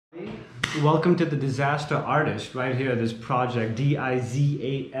Welcome to the Disaster Artist right here, this project,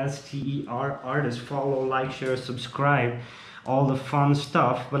 Dizaster artist. Follow, like, share, subscribe, all the fun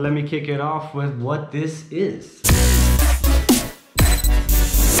stuff. But let me kick it off with what this is.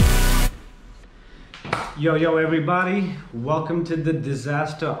 Yo everybody, welcome to the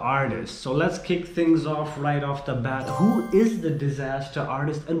Disaster Artist. So let's kick things off right off the bat. Who is the Disaster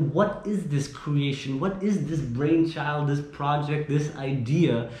Artist and what is this creation? What is this brainchild, this project, this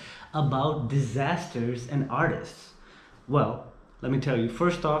idea about disasters and artists? Well, let me tell you.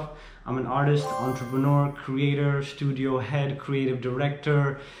 First off, I'm an artist, entrepreneur, creator, studio head, creative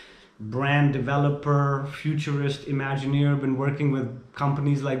director, brand developer, futurist, imagineer. Been working with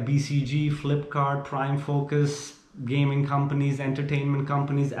companies like BCG, Flipkart, Prime Focus, gaming companies, entertainment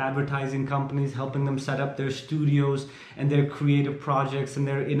companies, advertising companies, helping them set up their studios and their creative projects and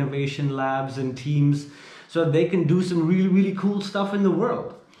their innovation labs and teams so they can do some really cool stuff in the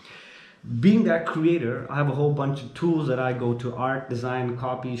world. Being that creator, I have a whole bunch of tools that I go to: art, design,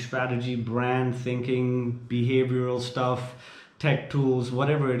 copy, strategy, brand thinking, behavioral stuff, tech tools,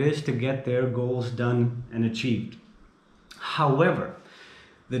 whatever it is to get their goals done and achieved. However,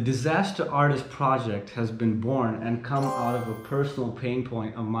 the Disaster Artist project has been born and come out of a personal pain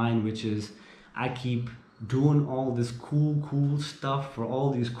point of mine, which is I keep doing all this cool stuff for all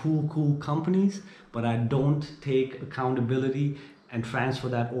these cool companies, but I don't take accountability and transfer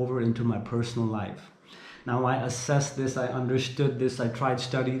that over into my personal life. Now I assessed this, I understood this, I tried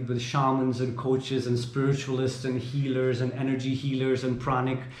studying with shamans and coaches and spiritualists and healers and energy healers and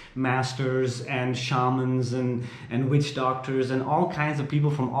pranic masters and shamans and witch doctors and all kinds of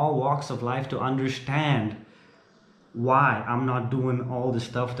people from all walks of life to understand why I'm not doing all the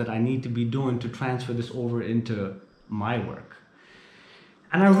stuff that I need to be doing to transfer this over into my work.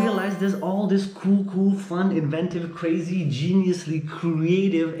 And I realized there's all this cool, fun, inventive, crazy, geniusly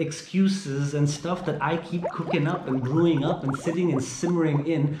creative excuses and stuff that I keep cooking up and brewing up and sitting and simmering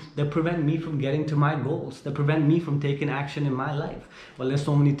in that prevent me from getting to my goals, that prevent me from taking action in my life. Well, there's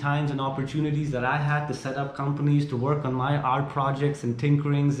so many times and opportunities that I had to set up companies, to work on my art projects and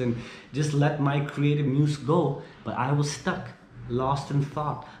tinkerings and just let my creative muse go, but I was stuck. Lost in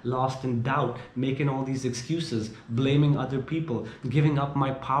thought, lost in doubt, making all these excuses, blaming other people, giving up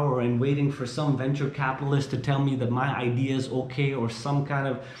my power and waiting for some venture capitalist to tell me that my idea is okay, or some kind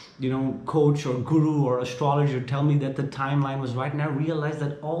of, coach or guru or astrologer tell me that the timeline was right. And I realized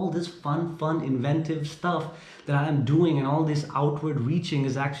that all this fun, inventive stuff that I'm doing and all this outward reaching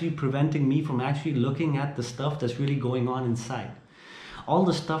is actually preventing me from actually looking at the stuff that's really going on inside. All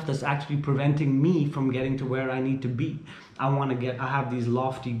the stuff that's actually preventing me from getting to where I need to be. I have these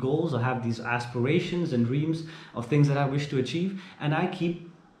lofty goals, I have these aspirations and dreams of things that I wish to achieve, and I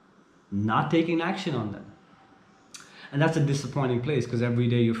keep not taking action on them. And that's a disappointing place, because every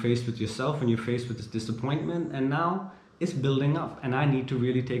day you're faced with yourself and you're faced with this disappointment, and now it's building up and I need to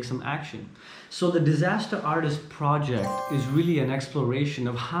really take some action. So the Disaster Artist project is really an exploration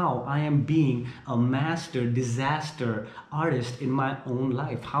of how I am being a master disaster artist in my own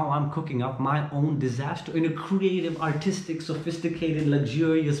life, how I'm cooking up my own disaster in a creative, artistic, sophisticated,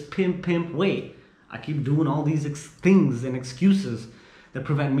 luxurious, pimp way. I keep doing all these things and excuses that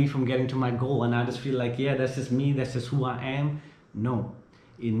prevent me from getting to my goal, and I just feel like, yeah, that's just me, that's just who I am. No,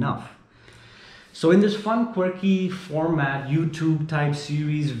 enough. So in this fun, quirky format, YouTube type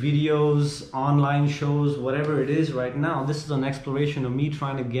series, videos, online shows, whatever it is right now, this is an exploration of me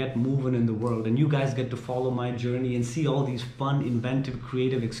trying to get moving in the world. And you guys get to follow my journey and see all these fun, inventive,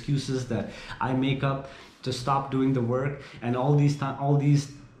 creative excuses that I make up to stop doing the work, and all these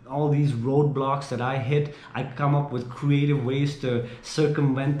roadblocks that I hit. I come up with creative ways to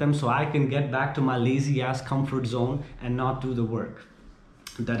circumvent them so I can get back to my lazy ass comfort zone and not do the work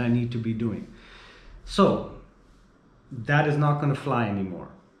that I need to be doing. So that is not going to fly anymore.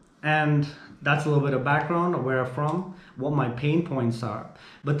 And that's a little bit of background of where I'm from, what my pain points are.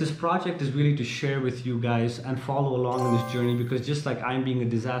 But this project is really to share with you guys and follow along in this journey, because just like I'm being a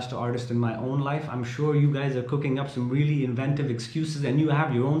disaster artist in my own life, I'm sure you guys are cooking up some really inventive excuses, and you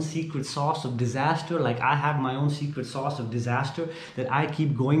have your own secret sauce of disaster, like I have my own secret sauce of disaster that I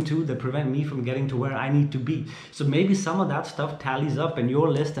keep going to that prevent me from getting to where I need to be. So maybe some of that stuff tallies up and your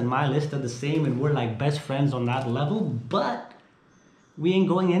list and my list are the same and we're like best friends on that level, but we ain't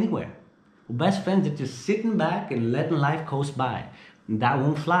going anywhere. We're best friends are just sitting back and letting life coast by. And that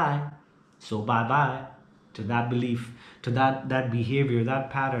won't fly. So bye-bye to that belief, to that behavior, that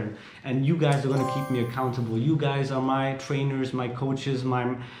pattern. And you guys are going to keep me accountable. You guys are my trainers, my coaches,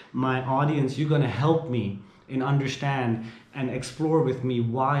 my audience. You're going to help me and understand and explore with me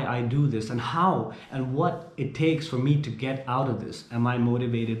why I do this and how and what it takes for me to get out of this. Am I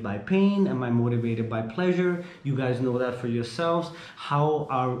motivated by pain? Am I motivated by pleasure? You guys know that for yourselves.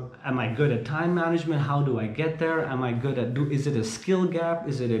 Am I good at time management? How do I get there? Am I good at, is it a skill gap?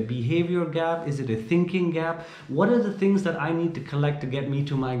 Is it a behavior gap? Is it a thinking gap? What are the things that I need to collect to get me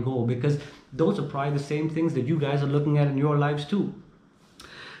to my goal? Because those are probably the same things that you guys are looking at in your lives too.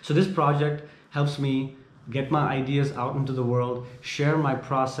 So this project helps me get my ideas out into the world, share my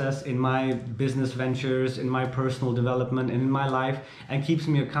process in my business ventures, in my personal development, and in my life, and keeps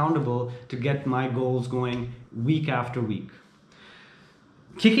me accountable to get my goals going week after week.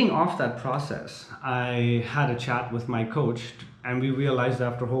 Kicking off that process, I had a chat with my coach, and we realized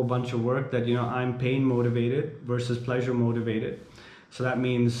after a whole bunch of work that, I'm pain motivated versus pleasure motivated. So that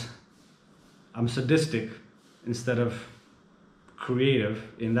means I'm sadistic instead of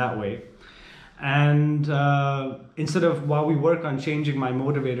creative in that way. And instead of, while we work on changing my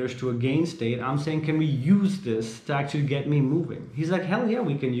motivators to a gain state, I'm saying, can we use this to actually get me moving? He's like, hell yeah,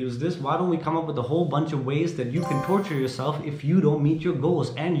 we can use this. Why don't we come up with a whole bunch of ways that you can torture yourself if you don't meet your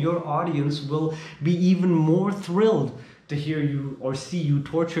goals? And your audience will be even more thrilled to hear you or see you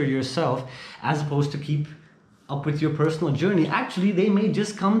torture yourself, as opposed to keep up with your personal journey. Actually, they may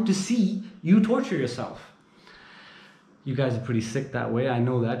just come to see you torture yourself. You guys are pretty sick that way, I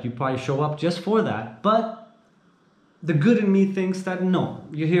know that. You probably show up just for that. But the good in me thinks that no,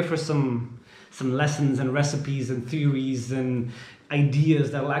 you're here for some lessons and recipes and theories and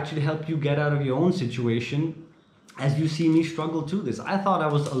ideas that will actually help you get out of your own situation as you see me struggle to this. I thought I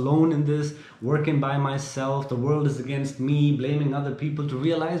was alone in this, working by myself, the world is against me, blaming other people, to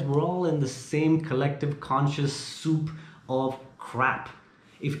realize we're all in the same collective conscious soup of crap.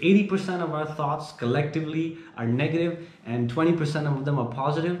 If 80% of our thoughts collectively are negative and 20% of them are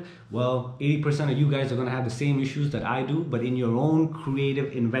positive, well, 80% of you guys are going to have the same issues that I do, but in your own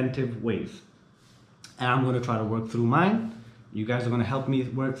creative, inventive ways. And I'm going to try to work through mine. You guys are going to help me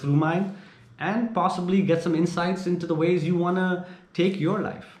work through mine and possibly get some insights into the ways you want to take your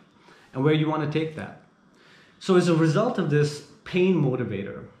life and where you want to take that. So as a result of this pain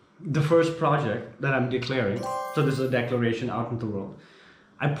motivator, the first project that I'm declaring, so this is a declaration out into the world,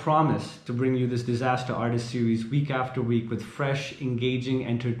 I promise to bring you this Disaster Artist series week after week with fresh, engaging,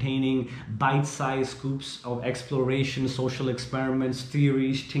 entertaining, bite-sized scoops of exploration, social experiments,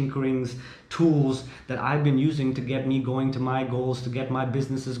 theories, tinkerings, tools that I've been using to get me going to my goals, to get my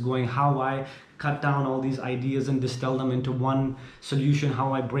businesses going, how I cut down all these ideas and distill them into one solution,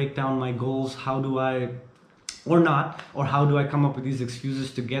 how I break down my goals, how do I, or not, or how do I come up with these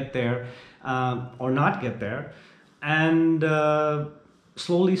excuses to get there or not get there, and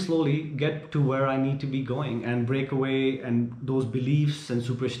slowly get to where I need to be going and break away and those beliefs and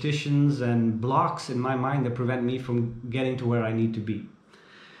superstitions and blocks in my mind that prevent me from getting to where I need to be.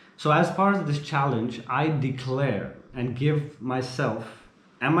 So as part of this challenge, I declare and give myself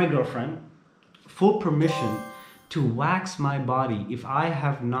and my girlfriend full permission to wax my body if I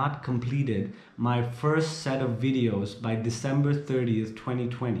have not completed my first set of videos by December 30th,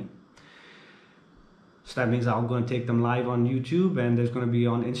 2020. So that means I'm going to take them live on YouTube, and there's going to be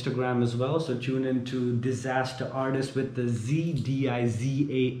on Instagram as well. So tune into Disaster Artist with the Z,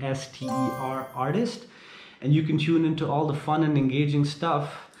 D-I-Z-A-S-T-E-R artist. And you can tune into all the fun and engaging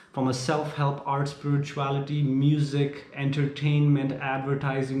stuff from a self-help, art, spirituality, music, entertainment,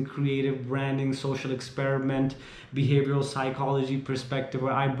 advertising, creative branding, social experiment, behavioral psychology perspective,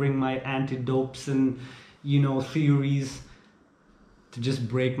 where I bring my antidotes and, theories to just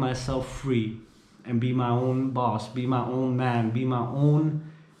break myself free and be my own boss, be my own man, be my own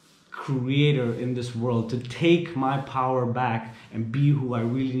creator in this world, to take my power back and be who I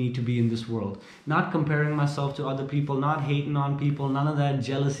really need to be in this world. Not comparing myself to other people, not hating on people, none of that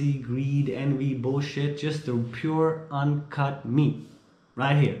jealousy, greed, envy, bullshit, just the pure, uncut me,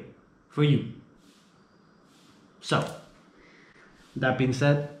 right here, for you. So, that being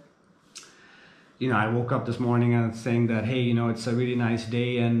said, I woke up this morning and saying that, hey, it's a really nice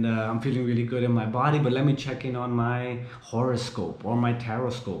day and I'm feeling really good in my body, but let me check in on my horoscope or my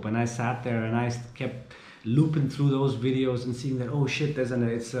taroscope. And I sat there and I kept looping through those videos and seeing that, oh shit, there's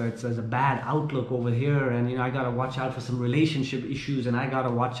a bad outlook over here, and I gotta watch out for some relationship issues, and I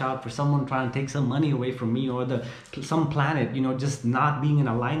gotta watch out for someone trying to take some money away from me, or some planet, just not being in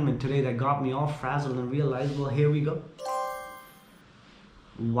alignment today that got me all frazzled, and realized, well, here we go.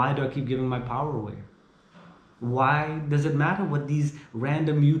 Why do I keep giving my power away? Why does it matter what these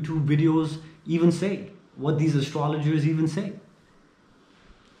random YouTube videos even say? What these astrologers even say?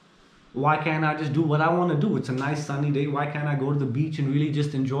 Why can't I just do what I want to do? It's a nice sunny day. Why can't I go to the beach and really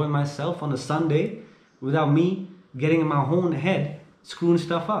just enjoy myself on a Sunday without me getting in my own head, screwing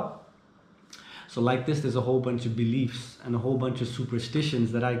stuff up. So like this, there's a whole bunch of beliefs and a whole bunch of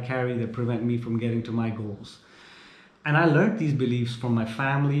superstitions that I carry that prevent me from getting to my goals. And I learned these beliefs from my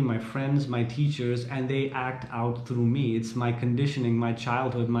family, my friends, my teachers, and they act out through me. It's my conditioning, my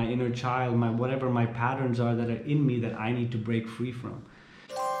childhood, my inner child, whatever my patterns are that are in me that I need to break free from.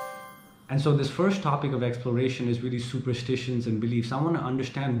 And so this first topic of exploration is really superstitions and beliefs. I want to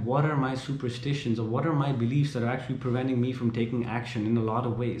understand what are my superstitions or what are my beliefs that are actually preventing me from taking action in a lot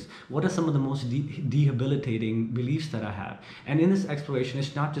of ways. What are some of the most debilitating beliefs that I have? And in this exploration,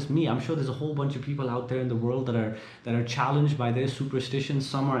 it's not just me. I'm sure there's a whole bunch of people out there in the world that are challenged by their superstitions.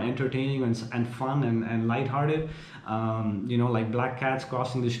 Some are entertaining and fun and lighthearted. You know, like black cats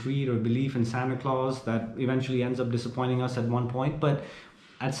crossing the street, or belief in Santa Claus that eventually ends up disappointing us at one point. But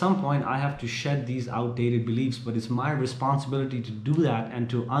at some point, I have to shed these outdated beliefs, but it's my responsibility to do that and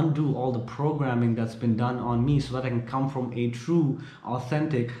to undo all the programming that's been done on me so that I can come from a true,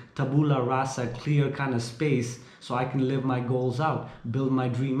 authentic, tabula rasa, clear kind of space so I can live my goals out, build my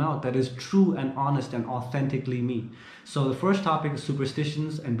dream out that is true and honest and authentically me. So the first topic is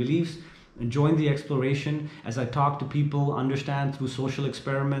superstitions and beliefs. And join the exploration as I talk to people, understand through social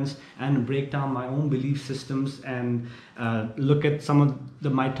experiments, and break down my own belief systems and look at some of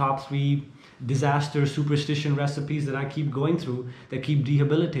my top 3 disaster superstition recipes that I keep going through that keep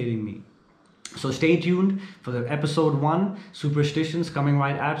debilitating me. So stay tuned for the episode 1, superstitions, coming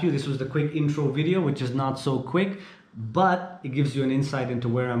right at you. This was the quick intro video, which is not so quick, but it gives you an insight into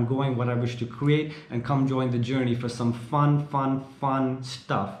where I'm going, what I wish to create, and come join the journey for some fun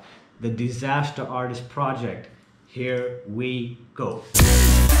stuff. The Disaster Artist Project. Here we go.